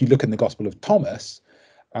other hand, if you look in the Gospel of Thomas,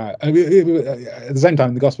 at the same time,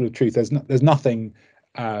 in the Gospel of Truth, there's nothing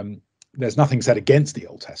said against the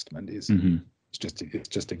Old Testament. It's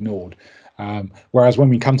just ignored. Whereas when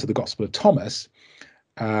we come to the Gospel of Thomas,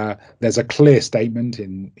 there's a clear statement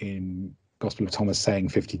in Gospel of Thomas saying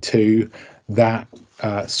 52 that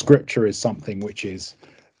scripture is something which is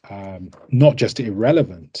not just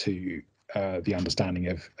irrelevant to the understanding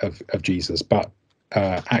of Jesus, but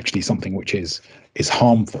actually something which is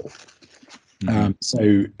harmful.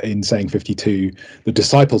 So in saying 52, the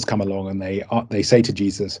disciples come along and they say to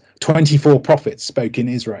Jesus, 24 prophets spoke in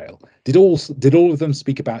Israel. Did all of them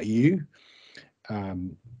speak about you?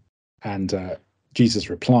 And Jesus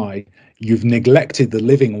replied, you've neglected the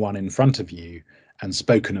living one in front of you and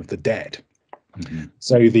spoken of the dead.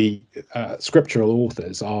 So the scriptural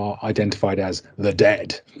authors are identified as the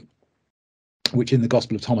dead, which in the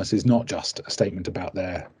Gospel of Thomas is not just a statement about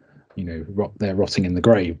their rotting in the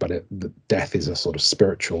grave, but death is a sort of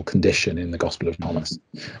spiritual condition in the Gospel of Thomas.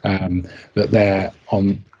 That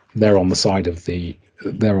they're on the side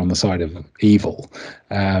of evil,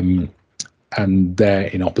 and they're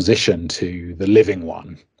in opposition to the living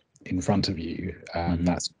one in front of you.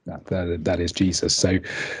 That is Jesus. So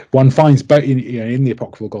one finds both in the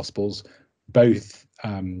Apocryphal Gospels both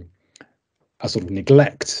a sort of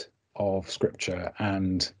neglect of Scripture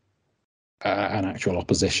and an actual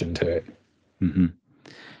opposition to it.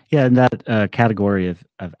 Yeah, and that category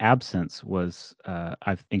of absence was,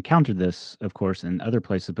 I've encountered this, of course, in other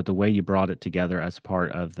places, but the way you brought it together as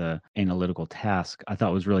part of the analytical task, I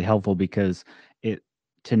thought was really helpful, because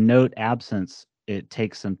to note absence, it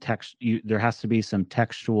takes some text. There has to be some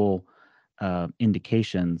textual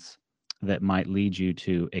indications that might lead you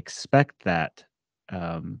to expect that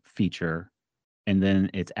feature, and then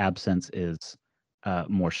its absence is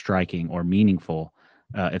more striking or meaningful.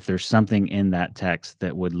 If there's something in that text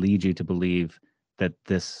that would lead you to believe that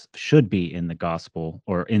this should be in the gospel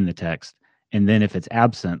or in the text, and then if it's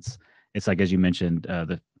absence, it's like, as you mentioned,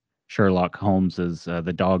 the Sherlock Holmes's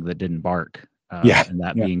the dog that didn't bark, and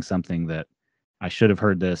that being something that I should have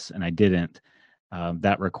heard this and I didn't.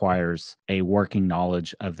 that requires a working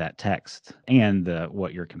knowledge of that text and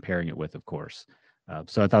what you're comparing it with, of course.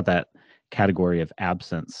 So I thought that category of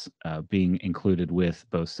absence being included with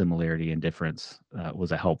both similarity and difference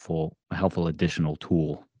was a helpful additional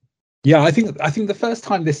tool. Yeah, I think the first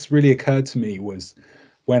time this really occurred to me was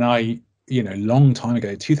when I, long time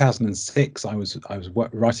ago, 2006, I was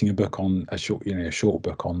writing a book on a short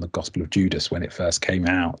book on the Gospel of Judas when it first came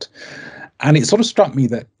out, and it sort of struck me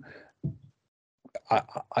that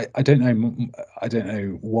I don't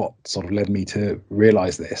know what sort of led me to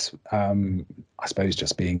realize this. I suppose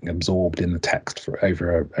just being absorbed in the text for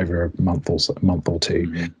over a month or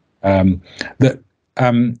two. That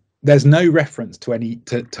there's no reference to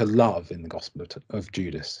love in the Gospel of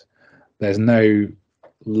Judas. There's no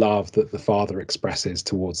love that the Father expresses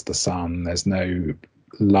towards the Son. There's no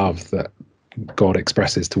love that God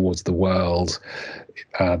expresses towards the world.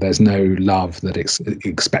 There's no love that is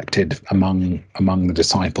expected among the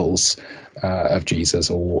disciples of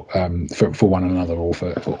Jesus, or for one another, or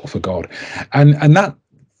for God, and that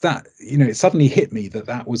it suddenly hit me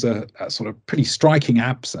that was a sort of pretty striking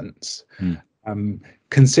absence,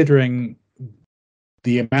 considering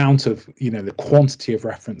the amount of the quantity of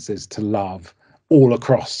references to love all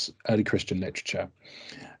across early Christian literature,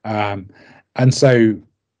 and so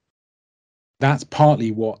that's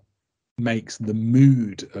partly what makes the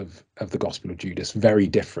mood of the Gospel of Judas very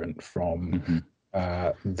different from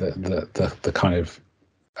the kind of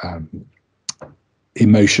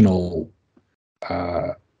emotional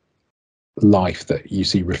life that you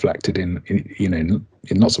see reflected in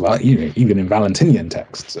lots of even in Valentinian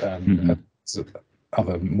texts,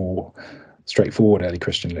 other more straightforward early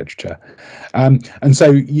Christian literature, and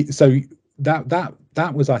so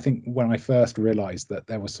that was, I think, when I first realized that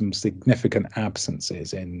there were some significant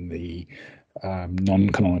absences in the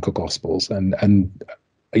non-canonical Gospels, and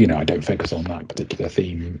I don't focus on that particular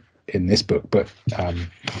theme in this book, but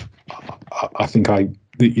I think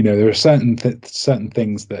there are certain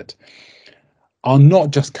things that are not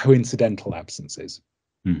just coincidental absences.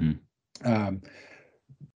 So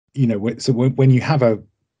when you have a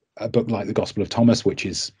book like the Gospel of Thomas, which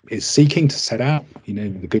is seeking to set out,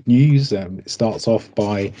 the good news. It starts off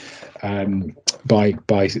by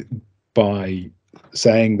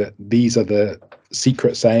saying that these are the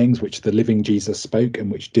secret sayings which the living Jesus spoke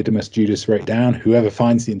and which Didymus Judas wrote down. Whoever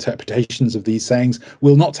finds the interpretations of these sayings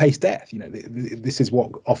will not taste death. This is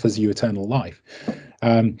what offers you eternal life.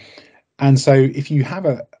 And so if you have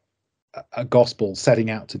a gospel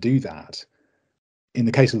setting out to do that, in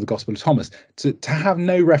the case of the Gospel of Thomas, to have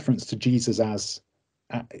no reference to Jesus as,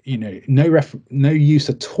 no use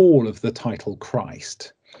at all of the title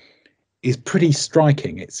Christ is pretty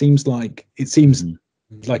striking. It seems like it's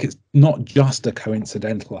not just a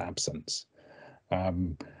coincidental absence. There's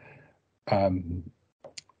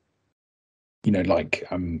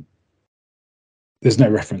no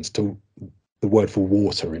reference to the word for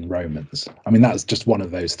water in Romans. I mean, that's just one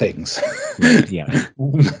of those things. Yeah.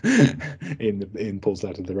 in Paul's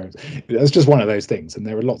letter to the Romans, that's just one of those things, and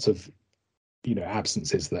there are lots of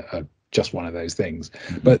absences that are just one of those things.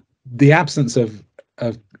 But the absence of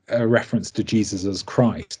a reference to Jesus as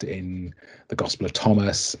Christ in the Gospel of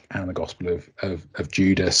Thomas and the Gospel of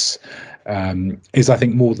Judas is, I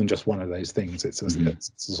think, more than just one of those things. It's a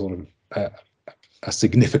sort of a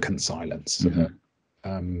significant silence,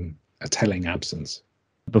 a telling absence.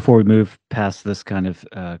 Before we move past this kind of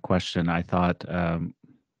question, I thought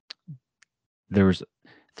there was,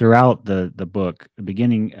 throughout the book, the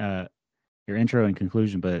beginning, your intro and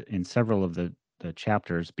conclusion, but in several of the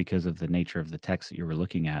chapters, because of the nature of the text that you were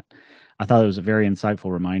looking at, I thought it was a very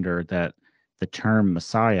insightful reminder that the term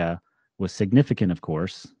Messiah was significant, of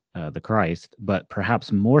course, the Christ, but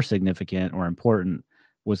perhaps more significant or important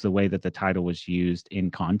was the way that the title was used in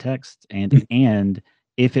context, and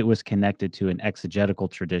if it was connected to an exegetical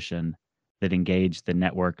tradition that engaged the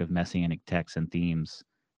network of messianic texts and themes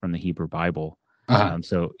from the Hebrew Bible.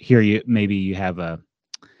 So here you have a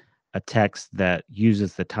text that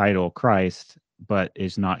uses the title Christ, but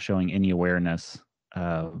is not showing any awareness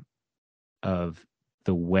of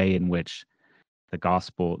the way in which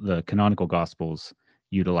the canonical Gospels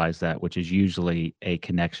utilize that, which is usually a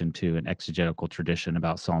connection to an exegetical tradition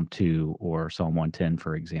about Psalm 2 or Psalm 110,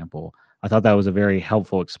 for example. I thought that was a very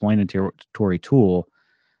helpful explanatory tool,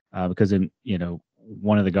 because in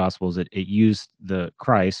one of the Gospels, it used the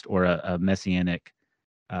Christ or a messianic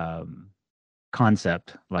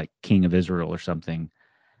concept like King of Israel or something,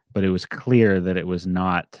 but it was clear that it was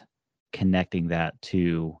not connecting that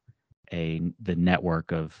to the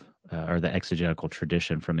network of or the exegetical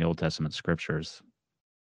tradition from the Old Testament scriptures.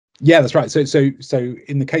 Yeah, that's right. So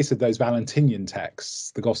in the case of those Valentinian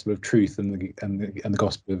texts, the Gospel of Truth and the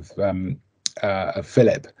Gospel of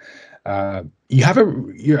Philip, you have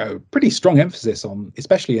a pretty strong emphasis on,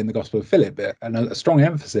 especially in the Gospel of Philip, and a strong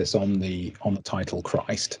emphasis on the title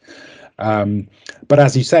Christ. But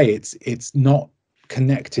as you say, it's not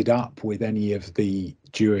connected up with any of the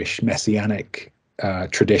Jewish messianic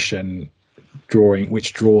tradition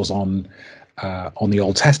which draws on the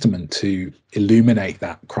Old Testament to illuminate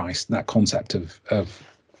that Christ, that concept of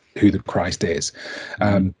who the Christ is.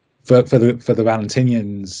 For the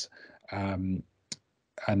Valentinians and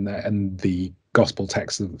the gospel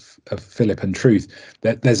texts of Philip and Truth,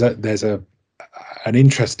 that there's an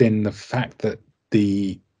interest in the fact that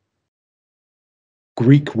the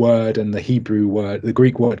Greek word and the Hebrew word, the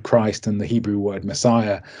Greek word Christ and the Hebrew word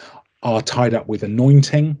Messiah, are tied up with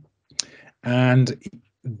anointing. And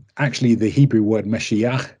actually, the Hebrew word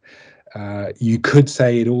Mashiach, you could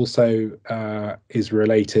say it also is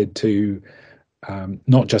related to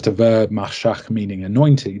not just a verb Mashach meaning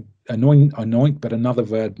anoint, but another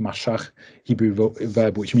verb Mashach, Hebrew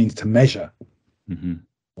verb which means to measure,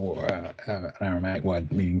 or an Aramaic word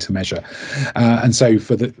meaning to measure. And so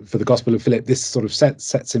for the Gospel of Philip, this sort of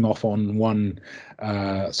sets him off on one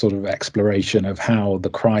sort of exploration of how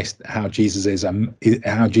Jesus is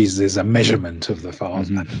a measurement of the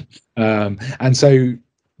Father. And so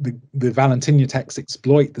the Valentinian texts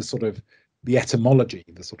exploit the sort of the etymology,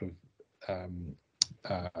 the sort of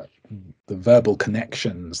the verbal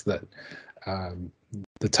connections that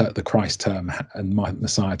the Christ term and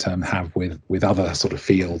Messiah term have with other sort of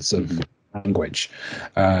fields of language,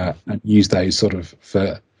 and use those sort of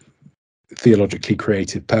for theologically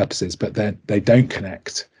creative purposes, but they don't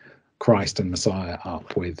connect Christ and Messiah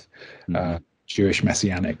up with Jewish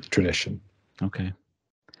messianic tradition. Okay.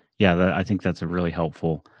 Yeah, I think that's a really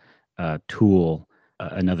helpful tool,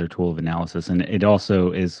 another tool of analysis. And it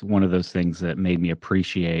also is one of those things that made me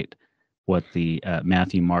appreciate what the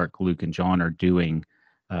Matthew, Mark, Luke, and John are doing,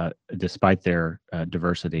 despite their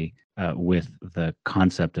diversity, with the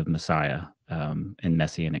concept of Messiah in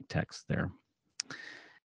messianic texts there.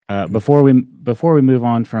 Before we move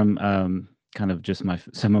on from kind of just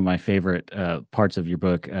some of my favorite parts of your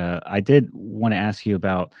book, I did want to ask you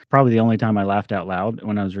about probably the only time I laughed out loud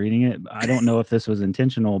when I was reading it. I don't know if this was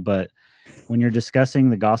intentional, but when you're discussing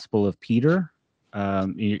the Gospel of Peter,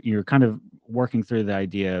 you're kind of working through the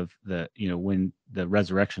idea of when the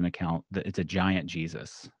resurrection account, that it's a giant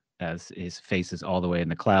Jesus as his face is all the way in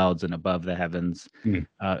the clouds and above the heavens.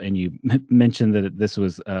 And you mentioned that this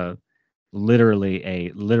was literally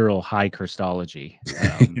a literal high Christology.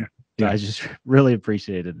 So I just really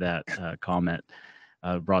appreciated that comment.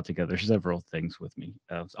 Brought together several things with me.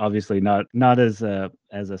 Obviously not as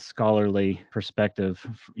a scholarly perspective,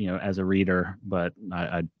 as a reader, but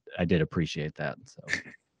I did appreciate that. So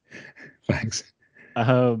thanks.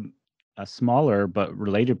 A smaller but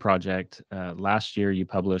related project. Last year, you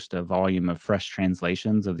published a volume of fresh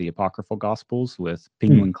translations of the Apocryphal Gospels with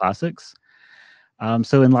Penguin Classics.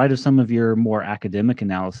 So in light of some of your more academic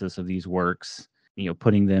analysis of these works,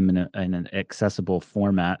 putting them in an accessible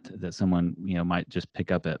format that someone, might just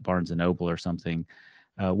pick up at Barnes & Noble or something,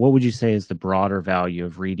 what would you say is the broader value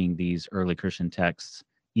of reading these early Christian texts,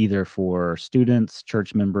 either for students,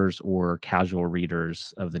 church members, or casual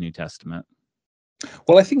readers of the New Testament?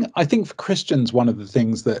 Well, I think for Christians, one of the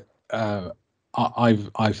things that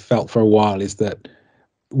I've felt for a while is that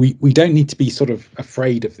we don't need to be sort of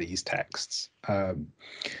afraid of these texts.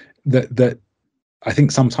 That I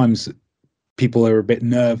think sometimes people are a bit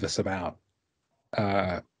nervous about,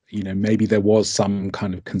 maybe there was some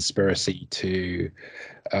kind of conspiracy to,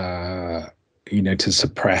 to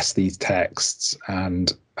suppress these texts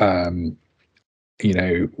and,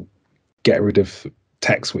 get rid of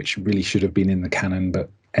texts which really should have been in the canon but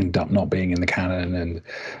end up not being in the canon. And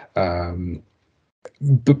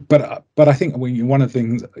but I think one of the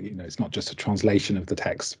things, it's not just a translation of the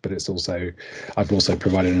text, but it's also, I've also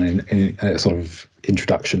provided a sort of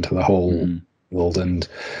introduction to the whole world and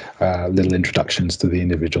little introductions to the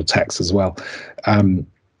individual texts as well. And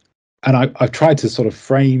I've tried to sort of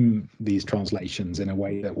frame these translations in a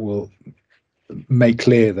way that will make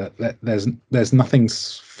clear that there's nothing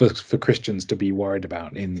for Christians to be worried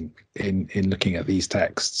about in looking at these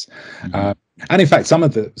texts. And in fact, some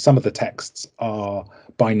of the texts are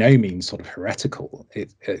by no means sort of heretical.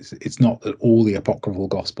 It's not that all the apocryphal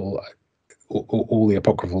gospels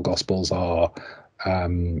are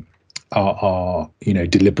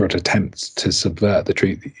deliberate attempts to subvert the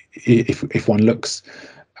truth. If one looks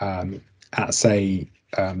at, say,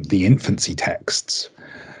 the infancy texts,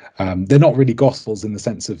 they're not really gospels in the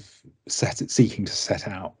sense of seeking to set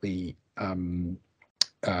out a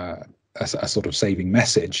sort of saving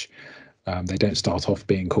message. They don't start off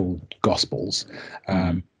being called Gospels,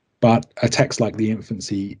 but a text like the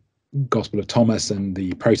Infancy Gospel of Thomas and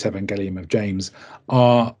the Proto-Evangelium of James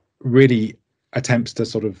are really attempts to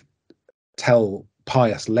sort of tell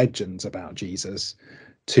pious legends about Jesus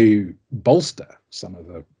to bolster some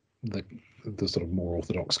of the sort of more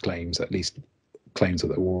orthodox claims, at least claims that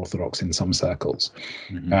they were orthodox in some circles.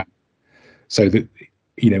 So that,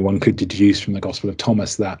 one could deduce from the Gospel of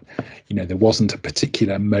Thomas that, there wasn't a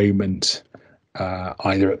particular moment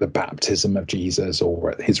either at the baptism of Jesus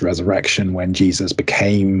or at his resurrection when Jesus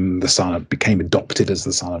became adopted as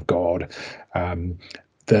the Son of God,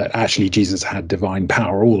 that actually Jesus had divine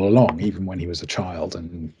power all along, even when he was a child,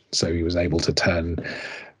 and so he was able to turn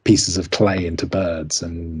pieces of clay into birds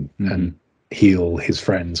and heal his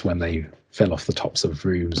friends when they fell off the tops of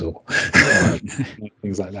roofs or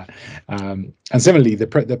things like that. And similarly, the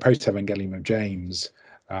Proto-Evangelium of James,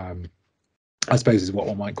 I suppose, is what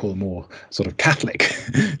one might call a more sort of Catholic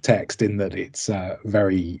text, in that it's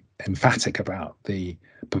very emphatic about the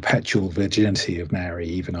perpetual virginity of Mary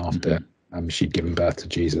even after she'd given birth to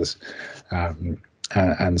Jesus,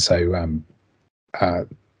 and so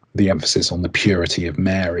the emphasis on the purity of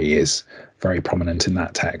Mary is very prominent in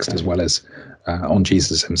that text, as well as on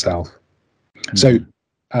Jesus himself. So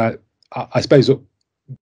I suppose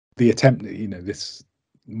the attempt, this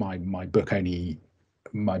my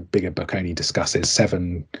bigger book only discusses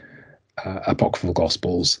 7 apocryphal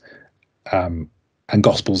gospels, and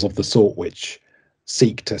gospels of the sort which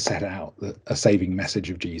seek to set out a saving message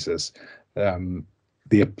of Jesus.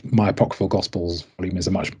 My Apocryphal Gospels volume is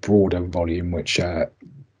a much broader volume, which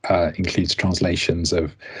includes translations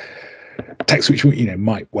of texts which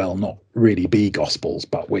might well not really be gospels,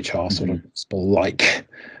 but which are sort of gospel-like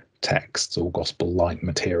texts or gospel-like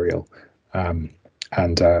material, and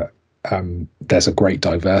there's a great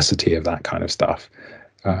diversity of that kind of stuff,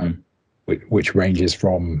 which ranges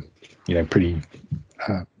from pretty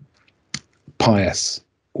pious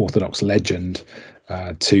Orthodox legend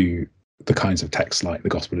to the kinds of texts like the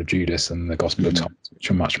Gospel of Judas and the Gospel of Thomas,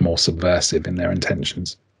 which are much more subversive in their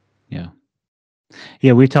intentions.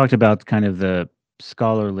 Yeah, we talked about kind of the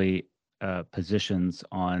scholarly positions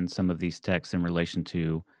on some of these texts in relation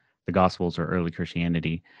to the Gospels or early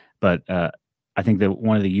Christianity, but I think that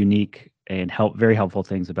one of the unique and very helpful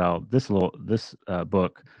things about this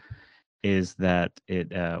book is that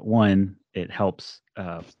it helps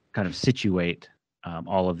kind of situate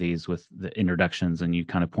all of these with the introductions, and you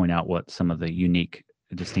kind of point out what some of the unique,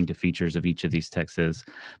 distinctive features of each of these texts is.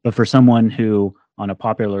 But for someone who, on a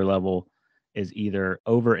popular level, is either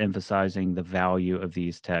overemphasizing the value of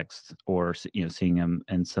these texts or seeing them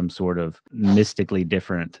in some sort of mystically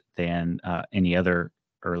different than any other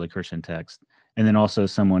early Christian text, and then also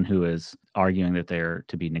someone who is arguing that they're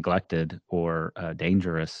to be neglected or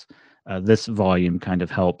dangerous, this volume kind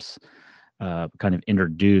of helps kind of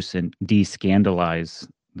introduce and de-scandalize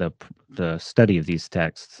the study of these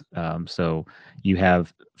texts. So you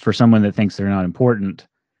have, for someone that thinks they're not important,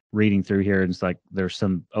 reading through here, and it's like there's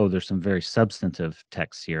some very substantive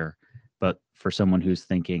texts here. But for someone who's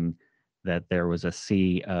thinking that there was a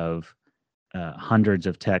sea of hundreds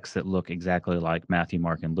of texts that look exactly like Matthew,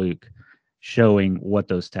 Mark, and Luke, showing what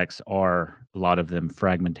those texts are, a lot of them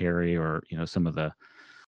fragmentary, or some of the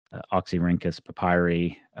Oxyrhynchus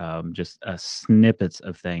papyri, just snippets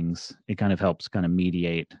of things. It kind of helps kind of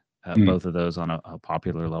mediate both of those on a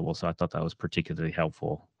popular level. So I thought that was particularly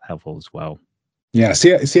helpful as well. Yeah,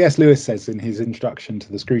 C.S. Lewis says in his introduction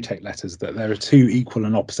to the Screwtape Letters that there are 2 equal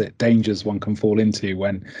and opposite dangers one can fall into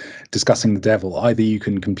when discussing the devil. Either you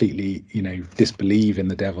can completely, disbelieve in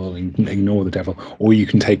the devil and ignore the devil, or you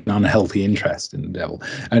can take an unhealthy interest in the devil.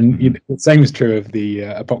 And the same is true of the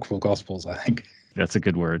Apocryphal Gospels, I think. That's a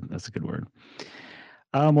good word.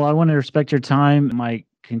 Well, I want to respect your time. My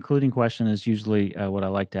concluding question is usually what I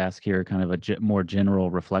like to ask here, kind of a more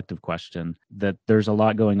general reflective question, that there's a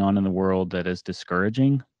lot going on in the world that is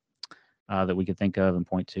discouraging, that we could think of and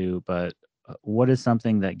point to, but what is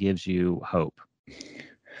something that gives you hope?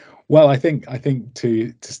 Well, I think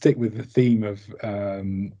to stick with the theme of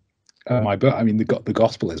my book, I mean, the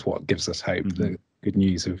gospel is what gives us hope. The good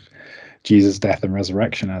news of Jesus' death and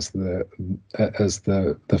resurrection as the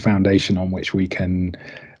foundation on which we can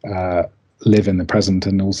live in the present,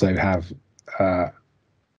 and also have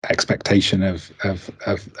expectation of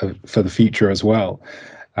for the future as well.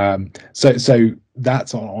 So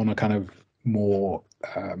that's on a kind of more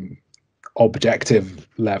objective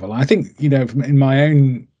level. I think in my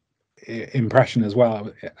own impression as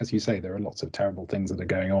well. As you say, there are lots of terrible things that are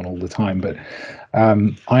going on all the time, but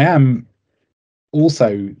I am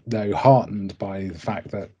also, though, heartened by the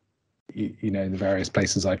fact that you know, the various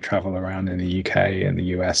places I travel around in the UK and the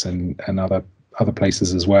US and other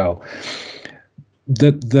places as well,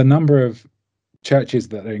 the number of churches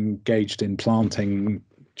that are engaged in planting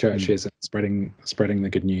churches and spreading the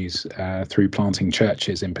good news through planting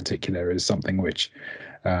churches in particular is something which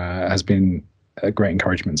has been a great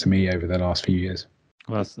encouragement to me over the last few years.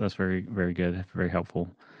 Well, that's very, very good, very helpful.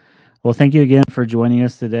 Well, thank you again for joining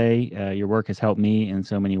us today. Your work has helped me in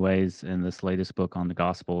so many ways, and this latest book on the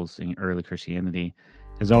Gospels in early Christianity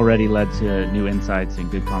has already led to new insights and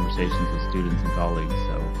good conversations with students and colleagues,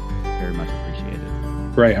 so very much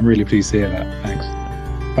appreciated. Great, I'm really pleased to hear that.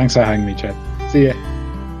 Thanks for having me, Chad. See ya.